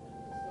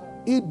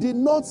 It did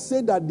not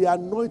say that the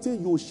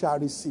anointing you shall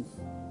receive.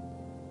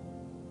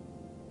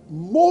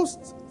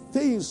 Most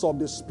things of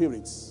the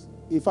spirits,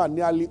 if not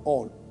nearly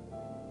all,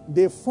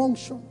 they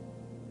function.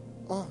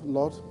 Ah,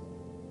 Lord,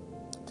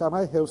 can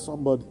I help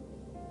somebody?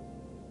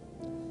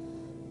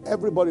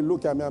 Everybody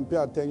look at me and pay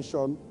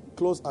attention,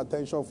 close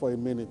attention for a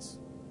minute.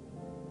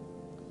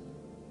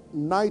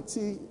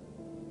 90 to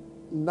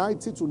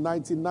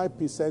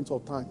 99%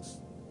 of times,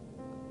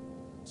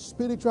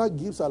 spiritual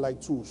gifts are like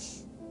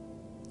tools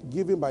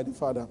given by the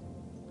Father.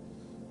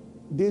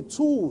 The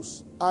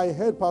tools, I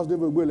heard Pastor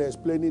David Will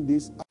explaining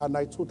this, and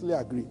I totally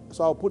agree.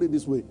 So I'll put it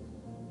this way.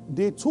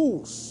 The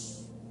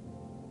tools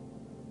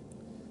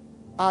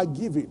are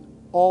given,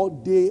 or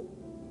they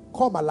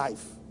come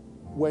alive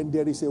when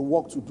there is a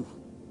work to do.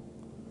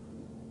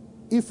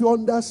 If you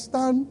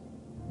understand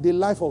the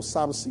life of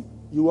Samson,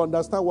 you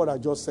understand what I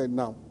just said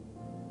now.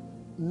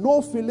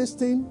 No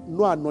Philistine,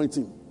 no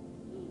anointing.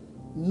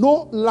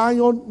 No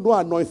lion, no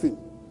anointing.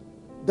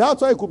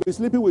 That's why he could be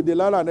sleeping with the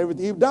lion and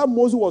everything. If that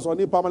Moses was on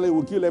him permanently, he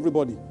would kill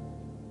everybody.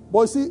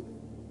 But see,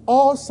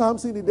 all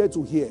Samson needed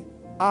to hear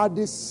are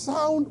the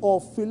sound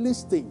of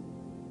Philistine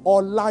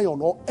or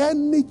lion or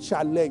any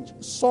challenge.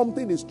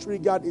 Something is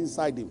triggered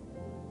inside him.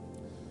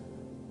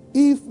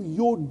 If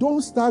you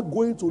don't start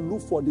going to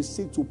look for the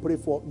sick to pray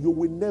for, you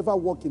will never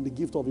walk in the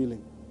gift of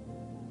healing.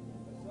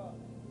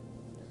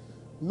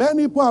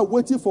 Many people are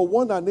waiting for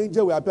one an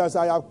angel will appear and say,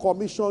 I have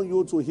commissioned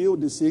you to heal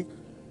the sick.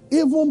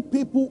 Even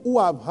people who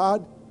have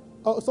had,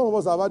 some of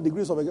us have had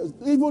degrees of,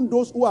 even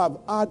those who have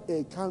had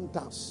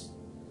encounters,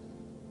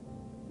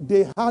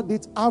 they had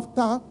it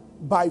after,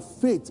 by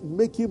faith,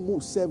 making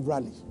moves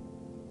severally.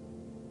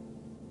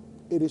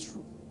 It is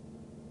true.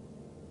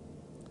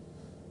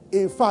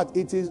 In fact,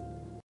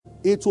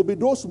 it will be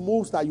those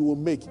moves that you will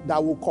make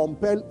that will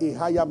compel a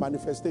higher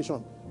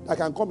manifestation that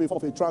can come in form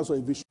of a trance or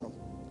a vision.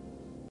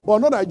 But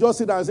not that I just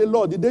sit down and say,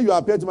 Lord, the day you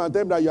appear to me and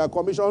tell me that you are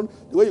commissioned,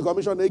 the way you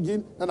commission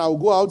again, then I will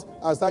go out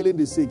and start healing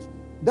the sick.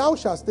 Thou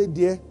shalt stay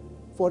there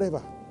forever.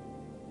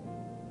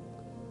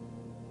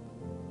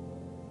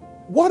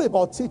 What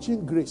about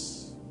teaching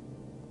grace?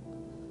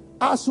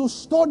 As you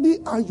study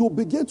and you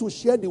begin to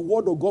share the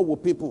word of God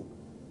with people,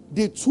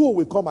 the tool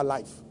will come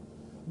alive.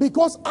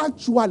 Because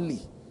actually,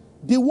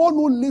 the one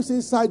who lives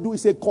inside you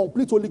is a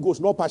complete Holy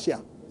Ghost, not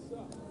partial.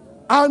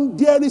 And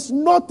there is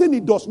nothing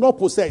it does not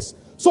possess.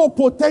 So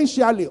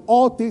potentially,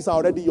 all things are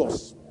already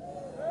yours.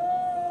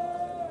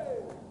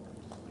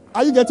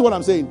 Are you getting what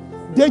I'm saying?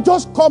 They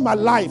just come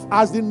alive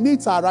as the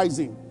needs are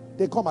rising.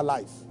 They come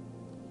alive.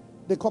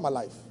 They come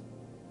alive.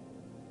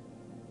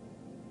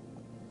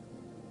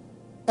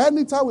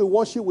 Anytime we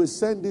worship, we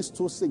send these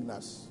two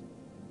signals.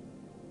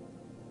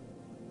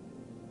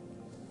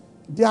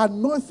 The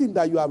anointing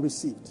that you have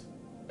received.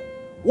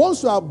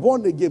 Once you are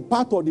born again,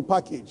 part of the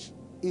package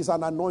is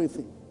an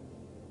anointing.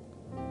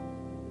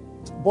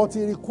 But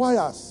it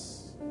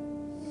requires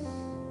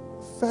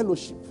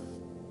fellowship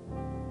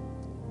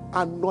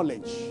and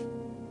knowledge.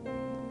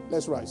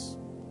 Let's rise.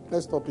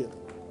 Let's stop here.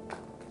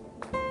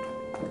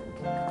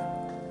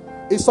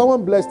 Is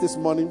someone blessed this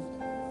morning?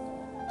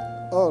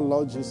 Oh,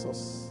 Lord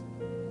Jesus.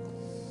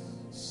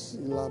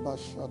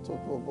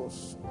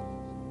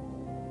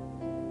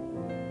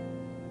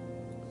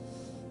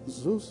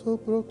 Zuso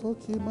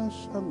protoki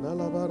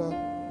mashandalabara.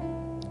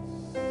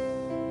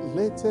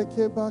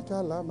 Leteke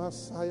bakala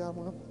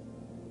masayama.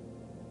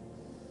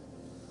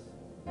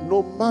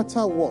 No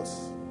matter what,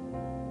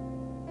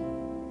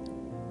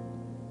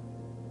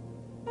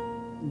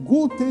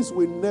 good things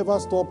will never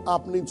stop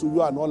happening to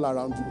you and all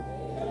around you.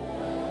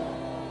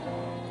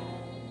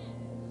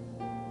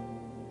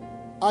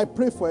 I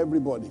pray for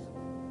everybody.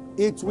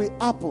 It will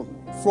happen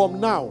from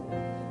now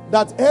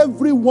that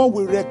everyone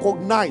will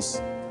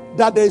recognize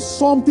that there is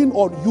something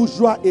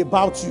unusual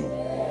about you.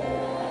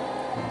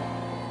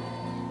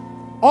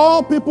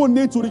 All people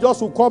need to just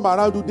to come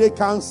around you. They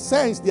can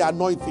sense the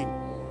anointing.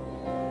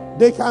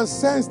 They can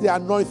sense the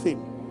anointing.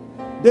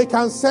 They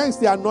can sense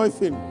the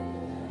anointing.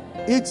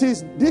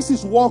 This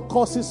is what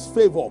causes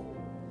favor.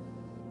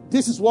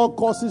 This is what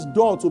causes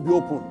doors to be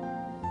open.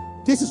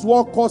 This is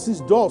what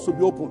causes doors to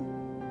be open.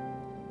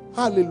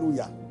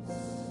 Hallelujah.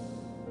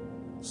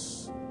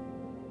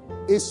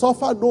 It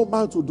suffered no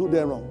man to do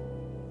them wrong.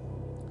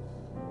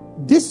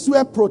 This is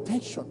where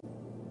protection.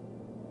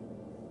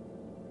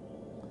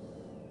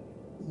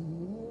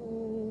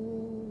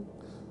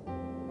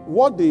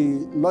 What the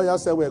lawyer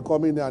said were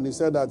coming in, and he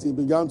said that he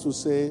began to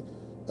say,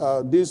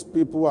 these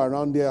people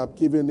around there have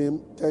given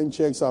him 10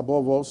 checks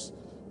above us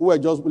who were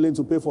just willing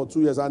to pay for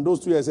 2 years. And those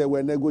 2 years they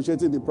were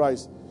negotiating the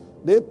price.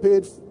 They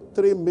paid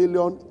 3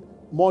 million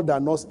more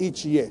than us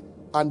each year.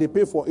 And they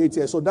paid for 8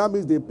 years. So that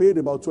means they paid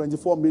about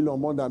 24 million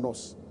more than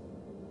us.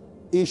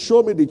 He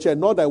showed me the check.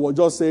 Not that I was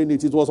just saying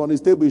it. It was on his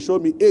table. He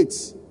showed me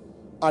 8.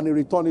 And he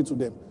returned it to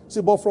them.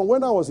 See, but from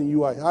when I was in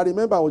UI, I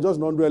remember I was just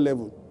 100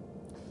 level.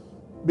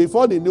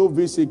 Before the new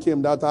VC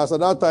came, that as at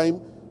that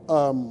time,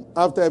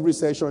 after every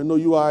session,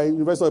 UI,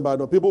 University of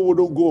Ibadan, people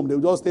wouldn't go home. They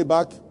would just stay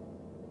back.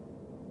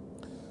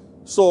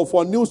 So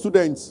for new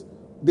students,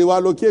 they will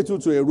allocate you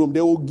to a room.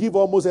 They will give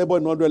almost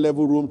everybody 100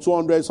 level room,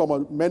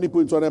 200, many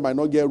people in 200 might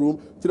not get room,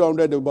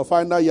 300, but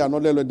final year,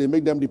 another level, they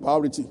make them the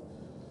priority.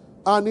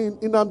 And in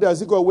Nnamdi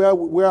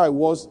Azikiwe, where I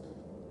was,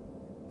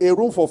 a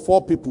room for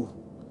 4 people,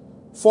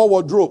 4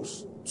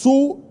 wardrobes,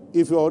 2,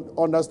 if you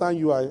understand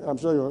UI, I'm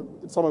sure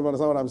some of you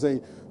understand what I'm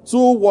saying, 2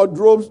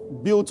 wardrobes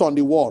built on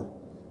the wall.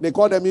 They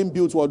call them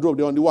inbuilt wardrobe.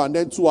 They're on the wall, and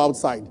then 2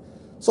 outside.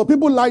 So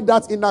people like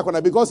that in that corner,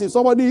 because if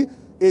somebody,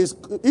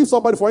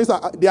 for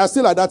instance, they are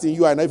still like that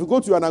in UI. Now, if you go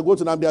to UI and go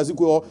to Nnamdi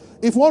Azikiwe,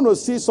 if you want to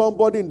see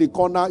somebody in the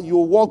corner, you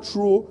walk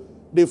through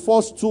the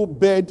first 2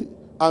 bed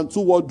and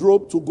 2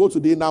 wardrobe to go to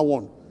the inner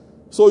one.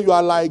 So you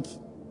are like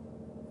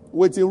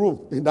waiting room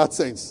in that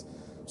sense.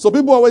 So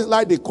people always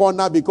like the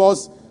corner,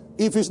 because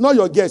if it's not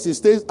your guest, it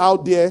stays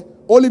out there.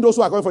 Only those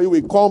who are coming for you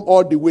will come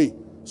all the way.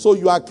 So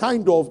you are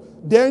kind of,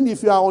 then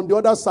if you are on the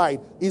other side,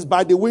 it's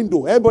by the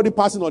window. Everybody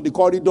passing on the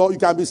corridor, you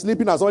can be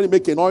sleeping and somebody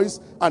make a noise,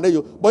 and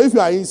then but if you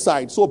are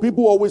inside, so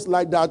people always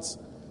like that.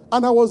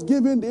 And I was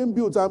given the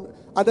inbuilt,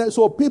 and then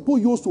so people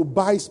used to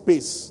buy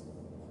space.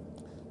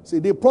 See,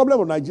 the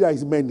problem of Nigeria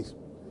is many.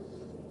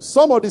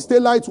 Some of the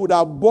state lights would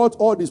have bought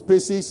all the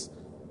spaces,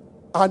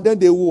 and then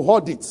they will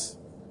hoard it.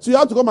 So you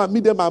have to come and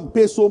meet them and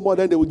pay so much,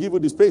 then they will give you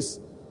the space.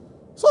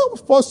 So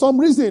for some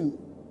reason,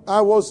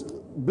 I was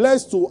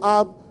blessed to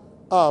have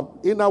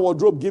inner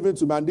wardrobe given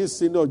to me, and this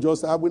senior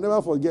just, I will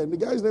never forget. The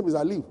guy's name is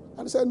Ali.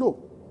 And he said,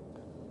 no.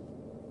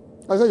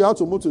 I said, you have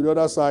to move to the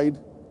other side,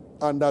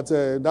 and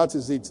that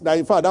is it. That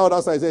in fact, that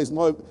other side says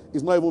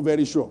it's not even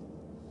very sure.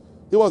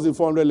 He was in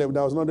 400 level,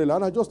 that was not level,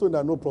 and I just told him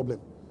that no problem.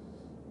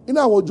 And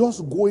I was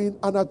just going,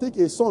 and I think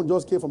a song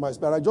just came from my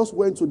spirit. I just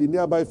went to the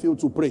nearby field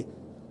to pray,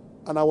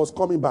 and I was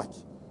coming back.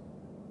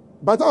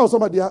 By the time I was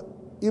somebody,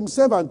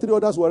 himself and 3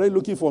 others were already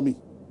looking for me.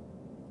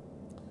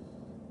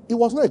 He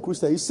was not a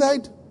Christian. He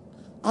said,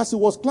 as he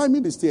was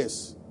climbing the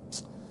stairs,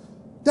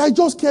 I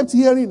just kept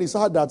hearing in his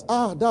heart that,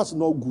 that's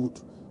not good.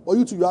 Or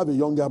you two, you have a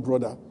younger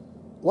brother.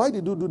 Why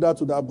did you do that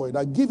to that boy?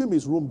 That give him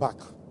his room back.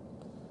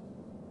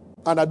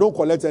 And I don't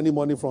collect any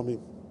money from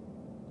him.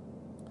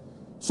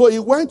 So he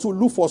went to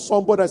look for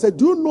somebody. I said,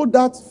 do you know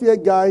that fair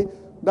guy,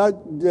 that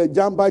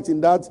jambite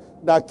in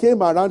that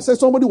came around? He said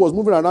somebody was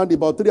moving around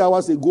about 3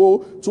 hours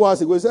ago, 2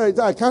 hours ago. He said,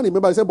 I can't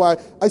remember. I said,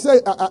 but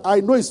I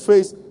know his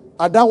face.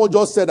 And that one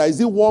just said, is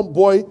it one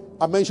boy?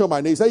 I mentioned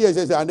my name. He said, yes.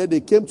 And then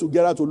they came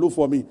together to look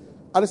for me.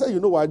 And I said, you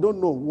know what? I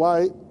don't know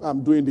why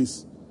I'm doing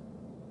this.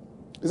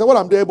 He said, what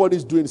I'm doing,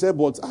 everybody's doing. He said,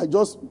 but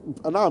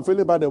and now I'm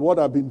feeling bad about what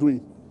I've been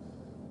doing.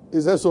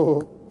 He said,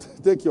 so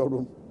take your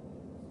room.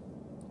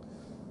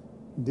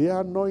 The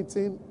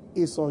anointing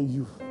is on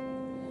you.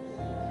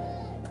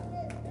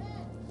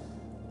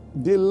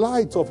 The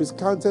light of his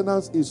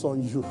countenance is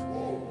on you.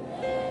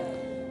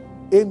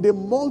 In the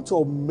month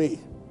of May,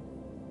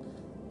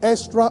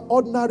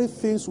 extraordinary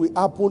things will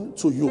happen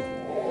to you.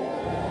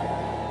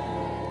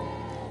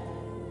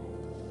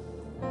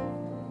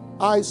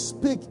 I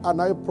speak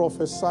and I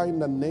prophesy in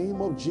the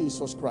name of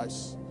Jesus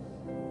Christ.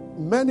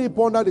 Many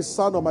ponder the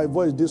sound of my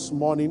voice this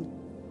morning.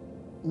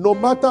 No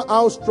matter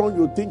how strong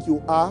you think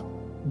you are,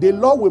 the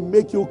Lord will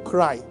make you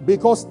cry,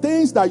 because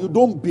things that you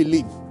don't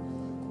believe,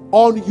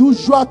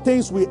 unusual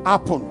things will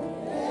happen.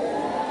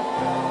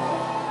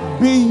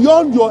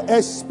 beyond your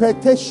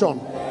expectation.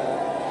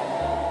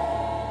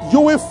 You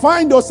will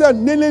find yourself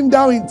kneeling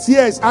down in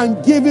tears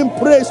and giving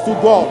praise to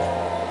God.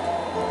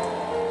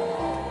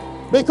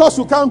 Because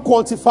you can't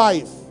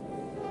quantify it.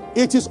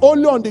 It is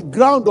only on the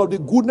ground of the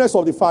goodness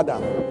of the Father.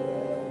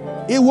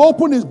 He will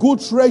open his good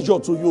treasure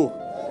to you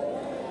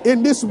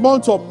in this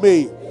month of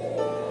May.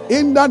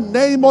 In the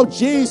name of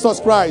Jesus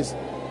Christ.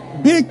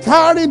 Be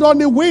carried on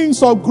the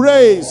wings of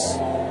grace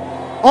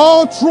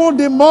all through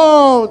the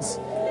month.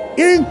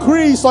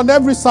 Increase on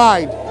every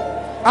side.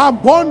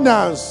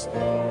 Abundance.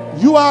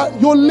 You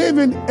live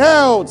in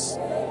health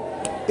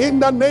in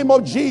the name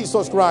of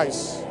Jesus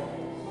Christ.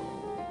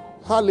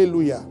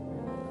 Hallelujah.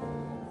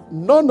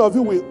 None of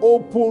you will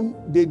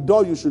open the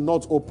door you should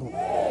not open.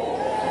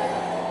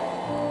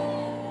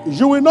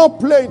 You will not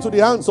play into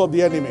the hands of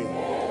the enemy.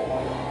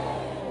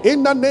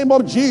 In the name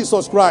of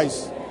Jesus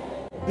Christ.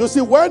 You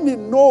see, when he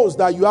knows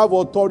that you have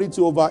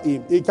authority over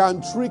him, he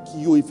can trick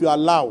you if you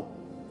allow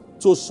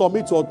to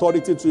submit to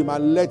authority to him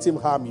and let him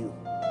harm you.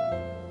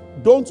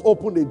 Don't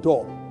open the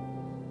door.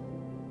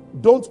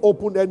 Don't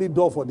open any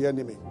door for the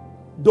enemy.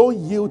 Don't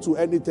yield to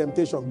any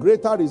temptation.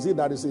 Greater is he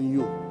that is in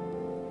you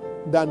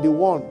than the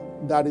one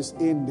that is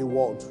in the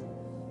world.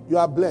 You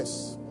are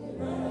blessed.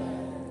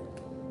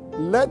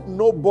 Let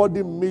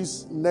nobody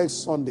miss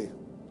next Sunday.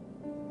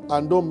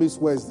 And don't miss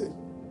Wednesday.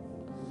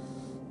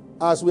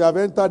 As we have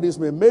entered this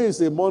May, May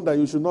is a month that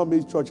you should not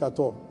miss church at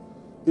all.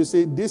 You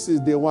see, this is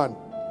the one.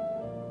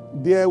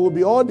 There will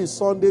be all the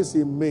Sundays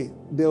in May.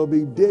 There will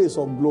be days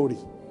of glory.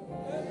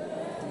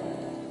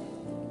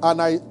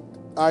 And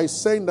I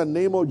say in the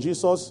name of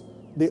Jesus,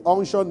 the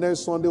unction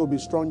next Sunday will be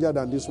stronger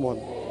than this one.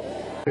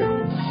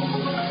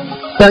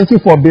 Thank you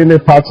for being a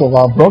part of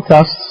our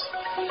broadcast.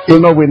 You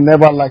know, we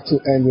never like to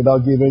end without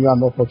giving you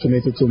an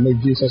opportunity to make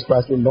Jesus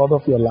Christ the Lord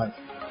of your life.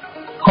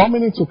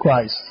 Coming into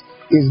Christ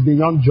is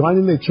beyond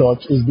joining a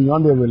church, is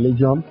beyond a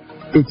religion.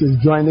 It is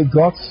joining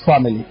God's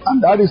family.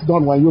 And that is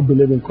done when you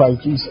believe in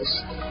Christ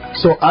Jesus.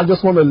 So I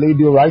just want to lead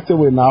you right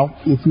away now.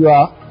 If you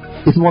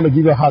want to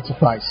give your heart to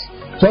Christ,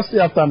 just say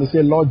after me,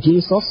 say, Lord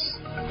Jesus,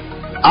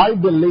 I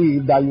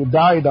believe that you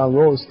died and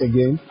rose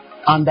again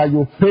and that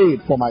you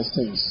paid for my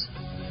sins.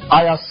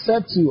 I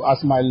accept you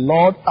as my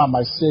Lord and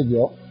my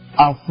Savior,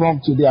 and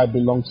from today I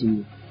belong to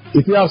you.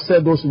 If you have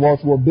said those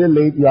words, will be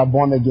late, you are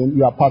born again,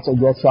 you are part of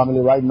God's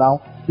family right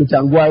now. You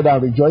can go ahead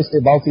and rejoice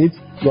about it.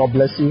 God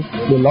bless you.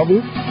 We love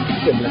you.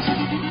 God bless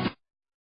you.